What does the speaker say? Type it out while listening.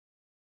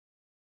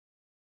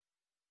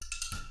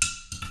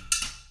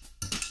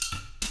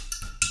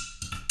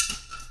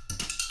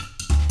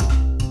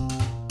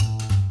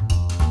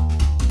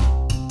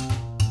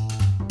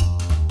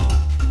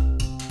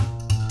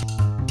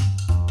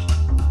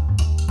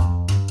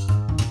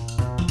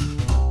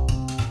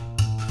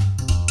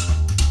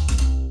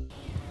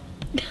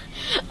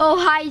Oh,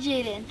 hi,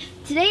 Jadyn.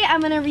 Today I'm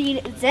going to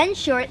read Zen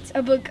Shorts,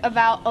 a book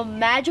about a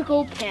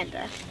magical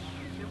panda.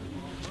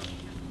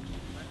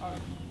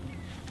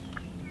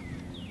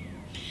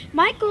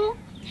 Michael,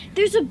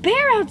 there's a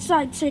bear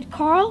outside, said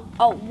Carl.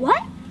 A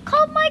what?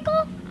 Called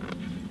Michael.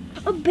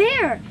 A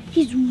bear.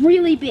 He's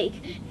really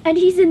big, and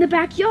he's in the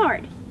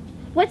backyard.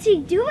 What's he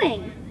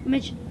doing?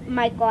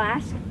 Michael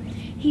asked.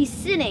 He's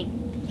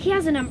sitting. He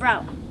has an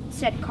umbrella,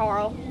 said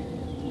Carl.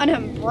 An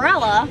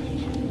umbrella?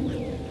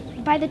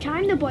 By the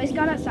time the boys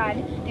got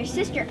outside, their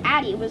sister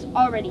Addie was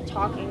already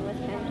talking with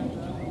him.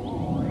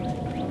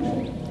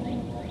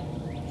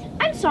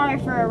 I'm sorry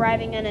for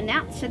arriving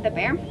unannounced, said the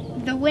bear.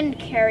 The wind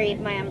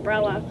carried my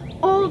umbrella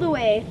all the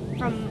way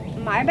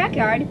from my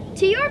backyard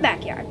to your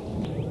backyard.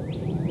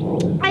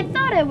 I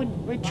thought I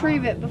would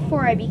retrieve it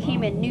before I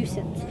became a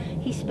nuisance.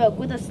 He spoke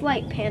with a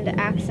slight panda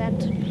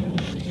accent.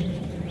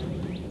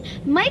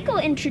 Michael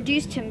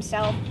introduced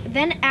himself,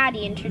 then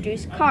Addie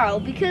introduced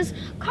Carl because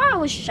Carl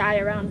was shy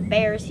around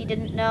bears he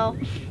didn't know.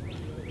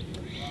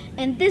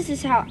 And this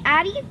is how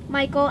Addie,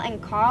 Michael,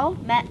 and Carl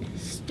met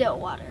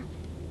Stillwater.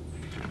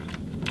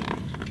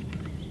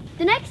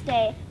 The next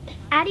day,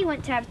 Addie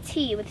went to have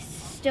tea with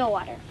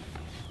Stillwater.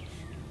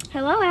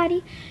 Hello,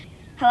 Addie.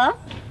 Hello?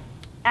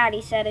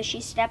 Addie said as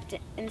she stepped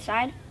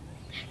inside.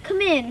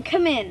 Come in,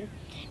 come in,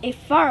 a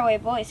faraway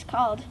voice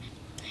called.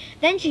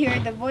 Then she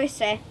heard the voice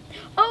say,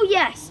 oh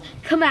yes,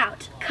 come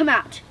out, come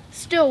out.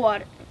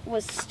 Stillwater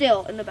was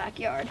still in the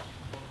backyard.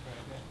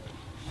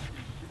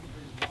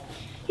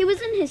 He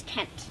was in his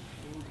tent.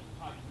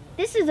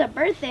 This is a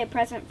birthday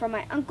present from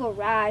my Uncle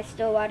Rye,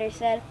 Stillwater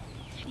said.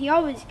 He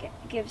always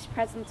gives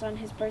presents on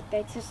his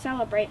birthday to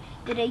celebrate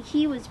the day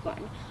he was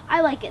born.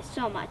 I like it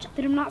so much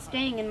that I'm not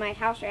staying in my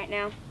house right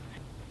now.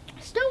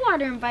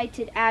 Stillwater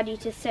invited Addie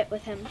to sit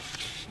with him.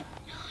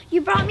 You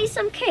brought me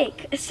some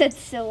cake, said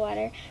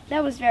Stillwater.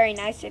 That was very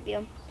nice of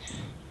you.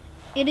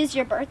 It is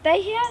your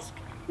birthday, he asked.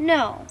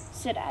 No,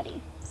 said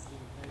Addie.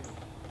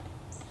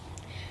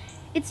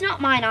 It's not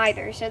mine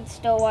either, said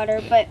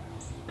Stillwater, but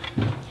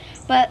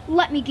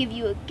let me give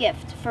you a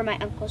gift for my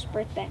uncle's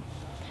birthday.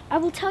 I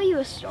will tell you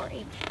a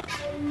story.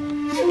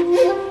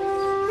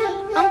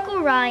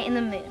 Uncle Rye and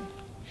the Moon.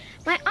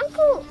 My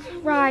Uncle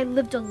Rye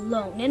lived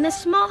alone in a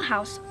small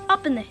house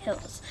up in the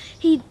hills.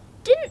 He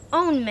didn't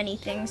own many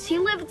things. He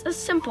lived a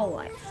simple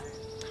life.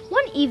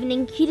 One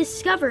evening, he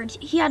discovered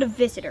he had a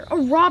visitor. A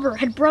robber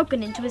had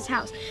broken into his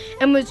house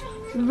and was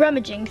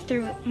rummaging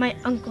through my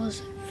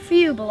uncle's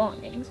few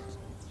belongings.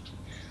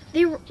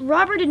 The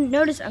robber didn't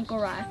notice Uncle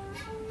Rye.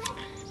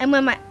 And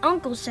when my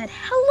uncle said,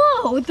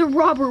 hello, the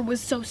robber was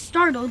so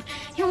startled,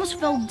 he almost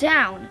fell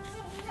down.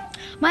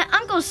 My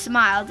uncle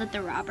smiled at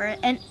the robber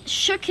and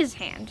shook his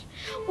hand.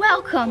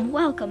 Welcome,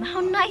 welcome, how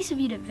nice of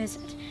you to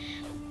visit.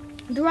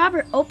 The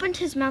robber opened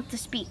his mouth to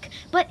speak,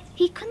 but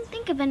he couldn't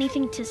think of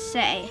anything to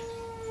say.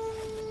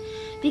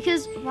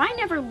 Because Rye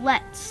never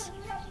lets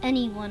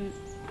anyone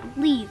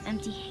leave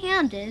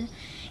empty-handed,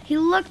 he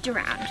looked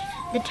around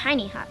the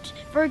tiny hut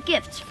for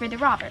gifts for the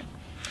robber.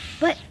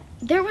 But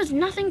there was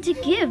nothing to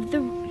give.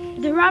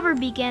 The robber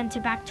began to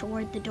back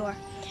toward the door.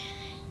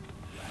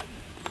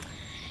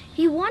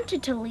 He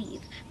wanted to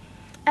leave.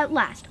 At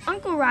last,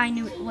 Uncle Rye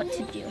knew what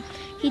to do.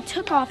 He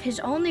took off his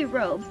only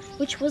robe,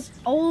 which was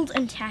old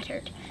and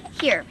tattered.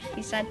 Here,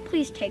 he said,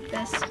 please take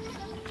this.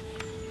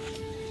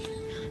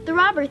 The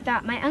robber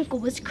thought my uncle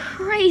was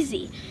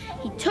crazy.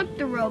 He took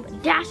the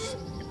robe, dashed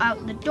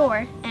out the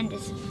door, and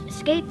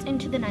escaped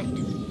into the night.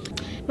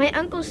 My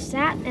uncle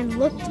sat and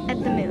looked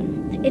at the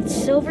moon, its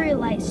silvery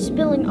light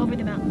spilling over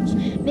the mountains,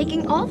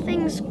 making all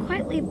things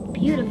quietly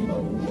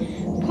beautiful.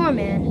 Poor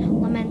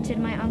man, lamented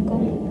my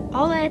uncle.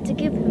 All I had to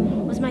give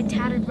him was my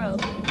tattered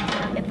robe.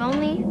 If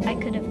only I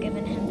could have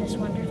given him this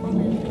wonderful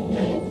moon.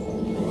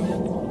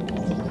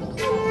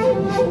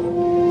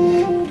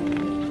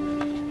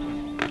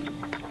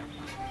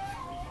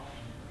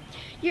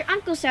 Your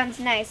uncle sounds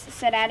nice,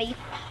 said Addie.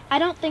 I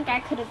don't think I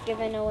could have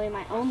given away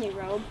my only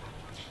robe.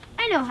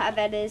 I know how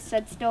that is,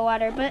 said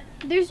Stillwater, but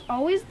there's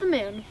always the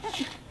moon.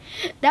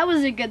 That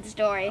was a good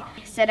story,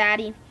 said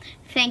Addie.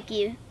 Thank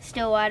you,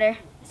 Stillwater,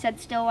 said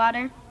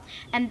Stillwater.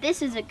 And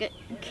this is a good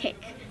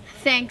cake.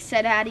 Thanks,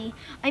 said Addie.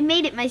 I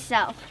made it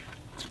myself.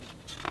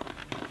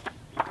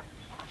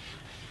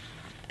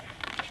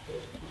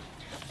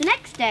 The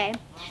next day,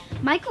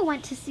 Michael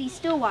went to see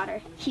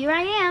Stillwater. Here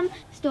I am,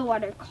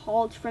 Stillwater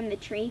called from the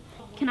tree.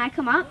 Can I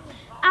come up?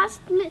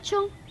 Asked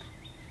Mitchell.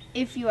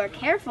 If you are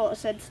careful,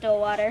 said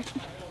Stillwater.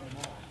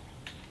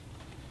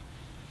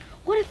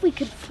 What if we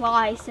could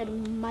fly,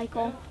 said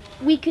Michael.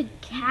 We could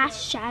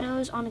cast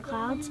shadows on the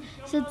clouds,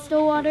 said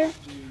Stillwater.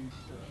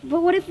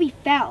 But what if we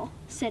fell,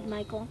 said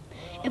Michael.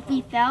 If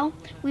we fell,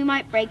 we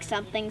might break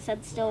something,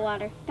 said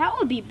Stillwater. That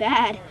would be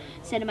bad,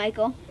 said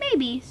Michael.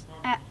 Maybe,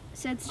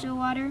 said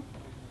Stillwater.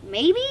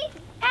 Maybe?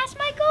 Asked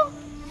Michael.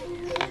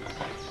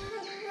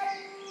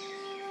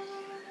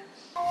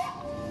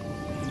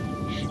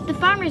 The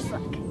farmer's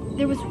luck.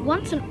 There was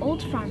once an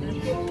old farmer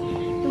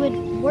who had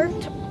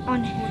worked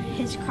on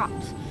his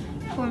crops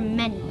for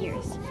many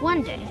years.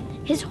 One day,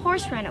 His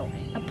horse ran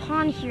away.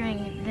 Upon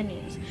hearing the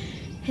news,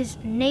 his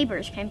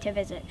neighbors came to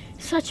visit.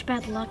 "Such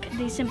bad luck,"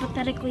 they said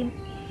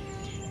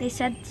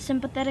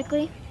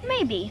sympathetically.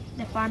 "Maybe,"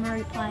 the farmer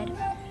replied.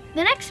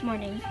 The next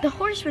morning, the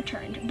horse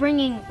returned,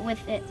 bringing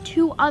with it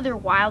 2 other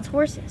wild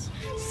horses.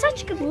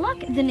 "Such good luck,"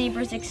 the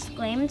neighbors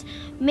exclaimed.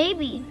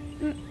 "Maybe,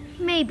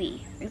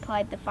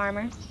 replied the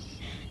farmer.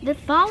 The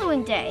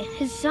following day,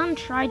 his son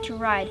tried to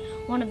ride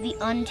one of the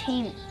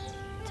untamed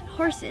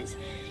horses,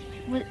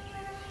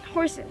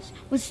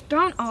 was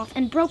thrown off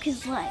and broke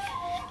his leg.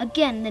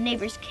 Again, the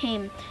neighbors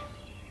came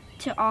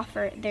to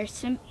offer their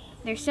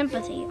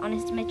sympathy on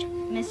his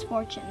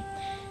misfortune.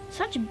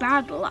 "Such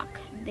bad luck,"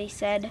 they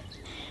said.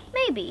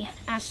 "Maybe?"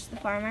 asked the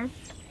farmer.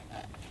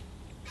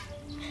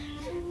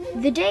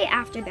 The day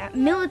after that,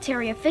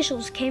 military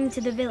officials came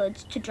to the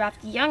village to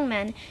draft young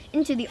men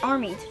into the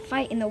army to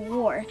fight in the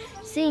war.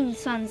 Seeing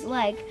son's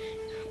leg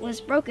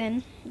was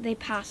broken, they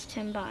passed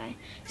him by.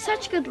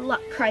 "Such good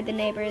luck," cried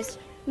the neighbors.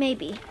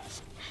 "Maybe."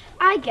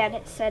 "I get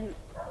it," said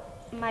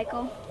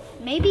Michael.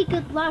 "Maybe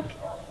good luck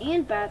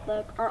and bad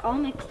luck are all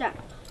mixed up.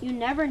 You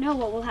never know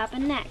what will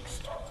happen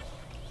next."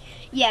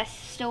 "Yes,"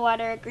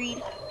 Stillwater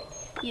agreed.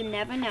 "You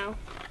never know."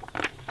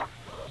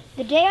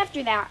 The day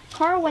after that,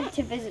 Carl went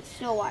to visit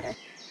Stillwater.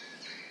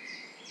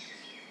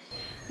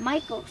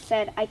 Michael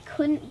said I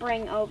couldn't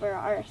bring over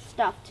our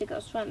stuff to go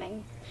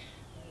swimming.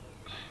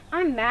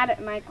 "I'm mad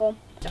at Michael.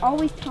 He's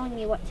always telling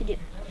me what to do.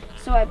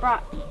 So I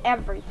brought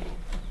everything."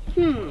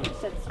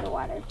 Said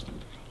Stillwater.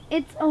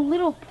 "It's a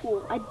little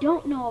pool. I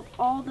don't know if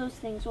all those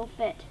things will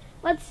fit."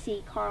 "Let's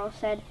see," Carl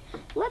said.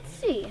 "Let's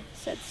see,"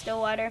 said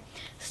Stillwater.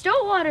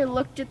 Stillwater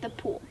looked at the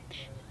pool.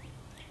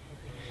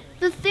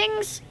 "The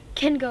things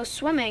can go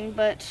swimming,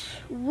 but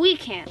we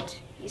can't,"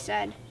 he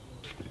said.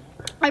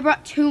 "I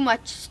brought too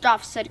much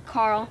stuff," said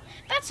Carl.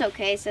 "That's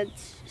okay," said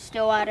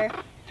Stillwater.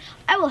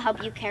 "I will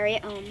help you carry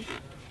it home."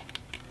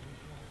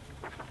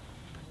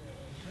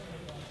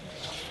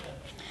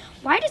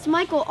 "Why does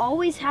Michael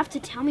always have to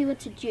tell me what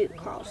to do?"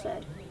 Carl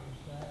said.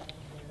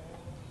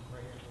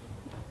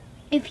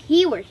 "If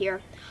he were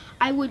here,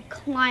 I would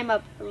climb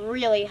up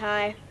really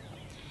high,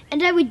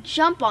 and I would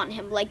jump on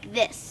him like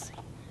this.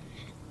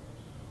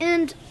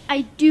 And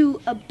I'd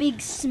do a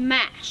big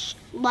smash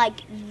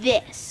like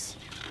this."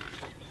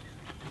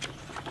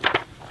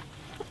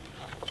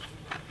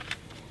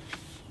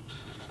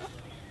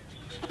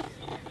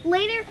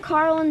 Later,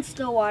 Carl and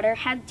Stillwater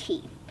had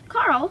tea.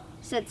 "Carl,"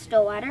 said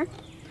Stillwater,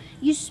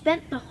 "you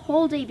spent the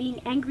whole day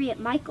being angry at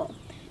Michael.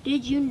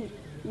 Did you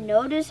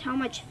notice how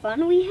much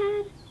fun we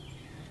had?"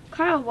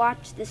 Carl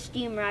watched the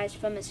steam rise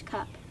from his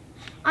cup.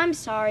 "I'm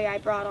sorry I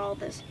brought all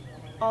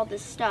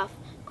this stuff,"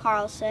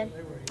 Carl said.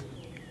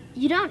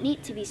 "You don't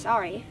need to be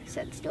sorry,"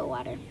 said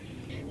Stillwater.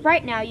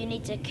 "Right now you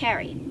need to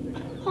carry.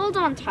 Hold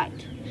on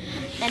tight,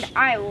 and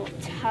I will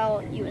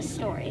tell you a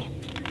story."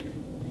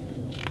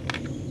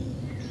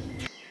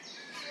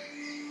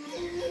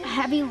 A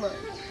heavy load.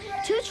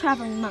 2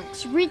 traveling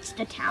monks reached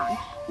a town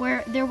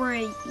where there were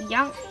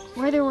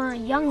a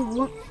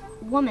young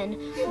woman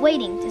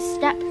waiting to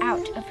step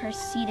out of her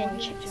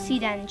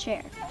sedan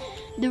chair.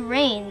 The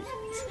rains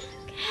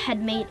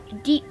had made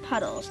deep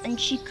puddles, and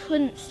she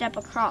couldn't step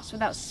across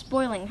without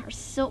spoiling her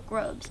silk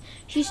robes.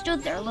 She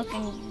stood there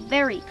looking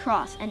very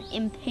cross and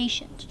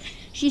impatient.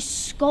 She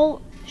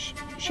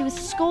was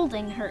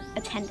scolding her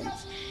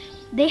attendants.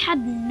 They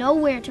had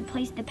nowhere to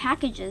place the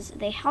packages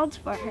they held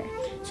for her,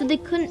 so they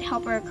couldn't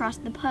help her across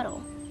the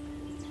puddle.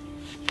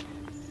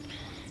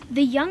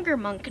 The younger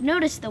monk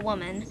noticed the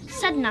woman,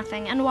 said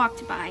nothing, and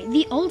walked by.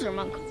 The older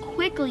monk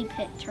quickly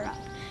picked her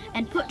up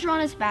and put her on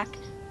his back,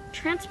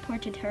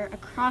 transported her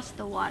across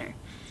the water,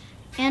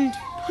 and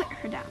put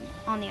her down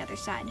on the other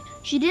side.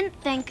 She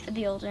didn't thank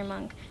the older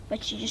monk,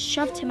 but she just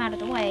shoved him out of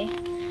the way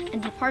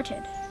and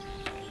departed.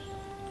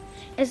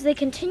 As they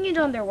continued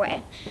on their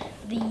way,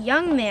 the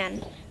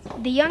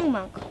young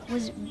monk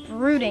was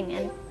brooding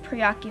and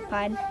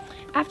preoccupied.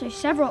 After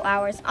several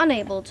hours,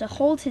 unable to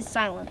hold his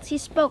silence, he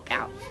spoke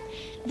out.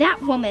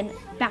 "That woman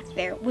back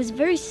there was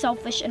very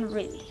selfish and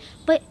rude,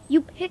 but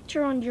you picked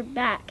her on your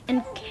back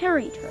and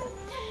carried her.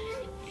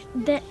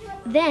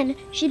 Then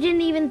she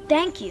didn't even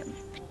thank you."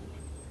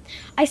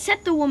 "I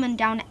set the woman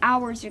down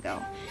hours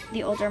ago,"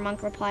 the older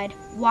monk replied.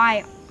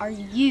 "Why are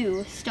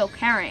you still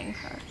carrying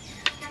her?"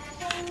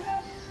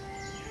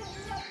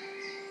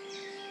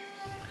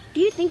 "Do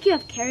you think you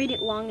have carried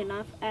it long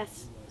enough?"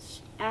 asked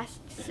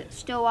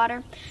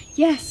Stillwater.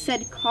 "Yes,"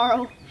 said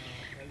Carl.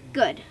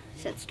 "Good,"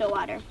 said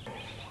Stillwater.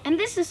 And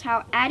this is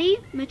how Addie,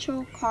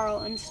 Mitchell,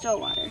 Carl, and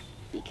Stillwater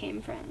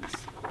became friends.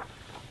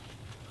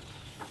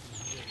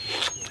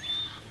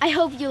 I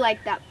hope you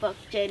liked that book,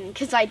 Jadyn,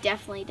 because I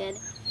definitely did.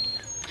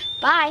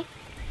 Bye!